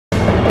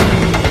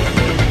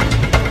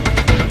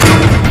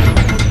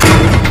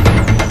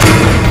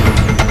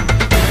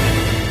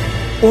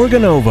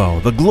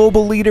Organovo, the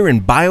global leader in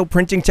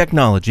bioprinting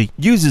technology,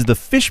 uses the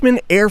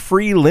Fishman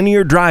air-free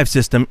linear drive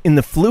system in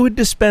the fluid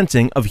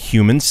dispensing of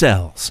human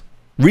cells.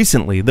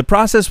 Recently, the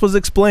process was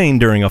explained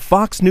during a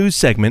Fox News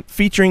segment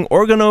featuring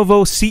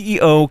Organovo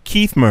CEO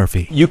Keith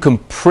Murphy. You can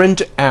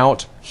print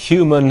out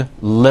human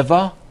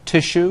liver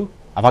tissue.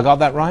 Have I got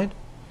that right?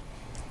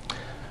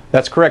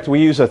 That's correct. We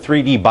use a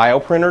 3D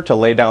bioprinter to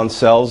lay down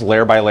cells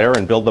layer by layer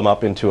and build them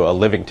up into a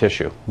living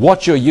tissue.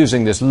 What you're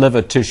using this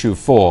liver tissue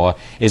for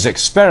is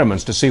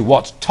experiments to see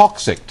what's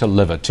toxic to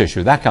liver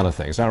tissue, that kind of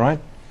thing. Is that right?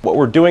 What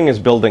we're doing is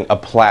building a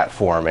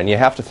platform, and you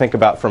have to think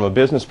about, from a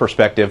business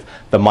perspective,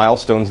 the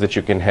milestones that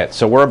you can hit.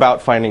 So we're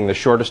about finding the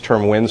shortest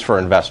term wins for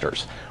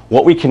investors.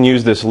 What we can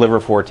use this liver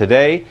for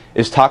today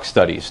is tox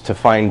studies to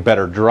find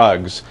better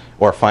drugs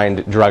or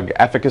find drug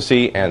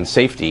efficacy and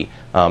safety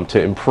to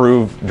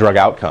improve drug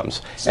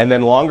outcomes. And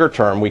then longer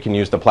term, we can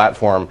use the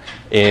platform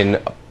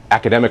in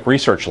academic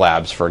research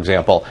labs, for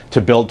example, to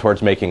build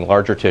towards making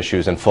larger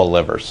tissues and full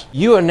livers.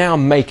 You are now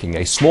making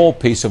a small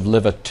piece of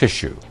liver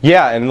tissue.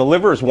 Yeah, and the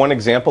liver is one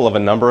example of a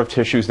number of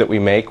tissues that we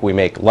make. We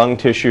make lung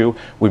tissue,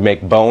 we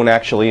make bone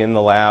actually in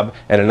the lab,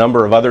 and a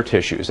number of other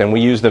tissues. And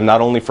we use them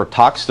not only for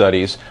tox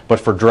studies,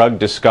 but for drug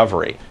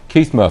discovery.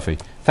 Keith Murphy,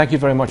 thank you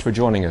very much for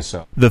joining us,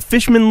 sir. The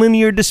Fishman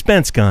Linear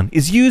Dispense Gun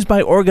is used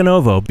by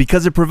Organovo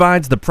because it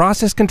provides the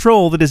process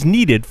control that is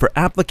needed for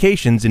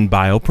applications in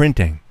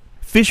bioprinting.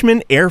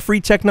 Fishman air-free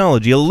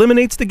technology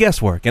eliminates the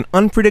guesswork and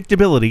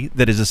unpredictability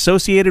that is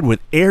associated with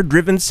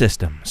air-driven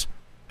systems.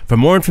 For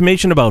more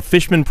information about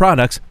Fishman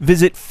products,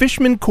 visit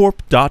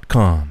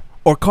fishmancorp.com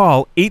or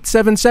call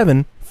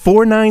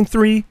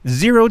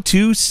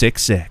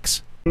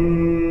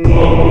 877-493-0266.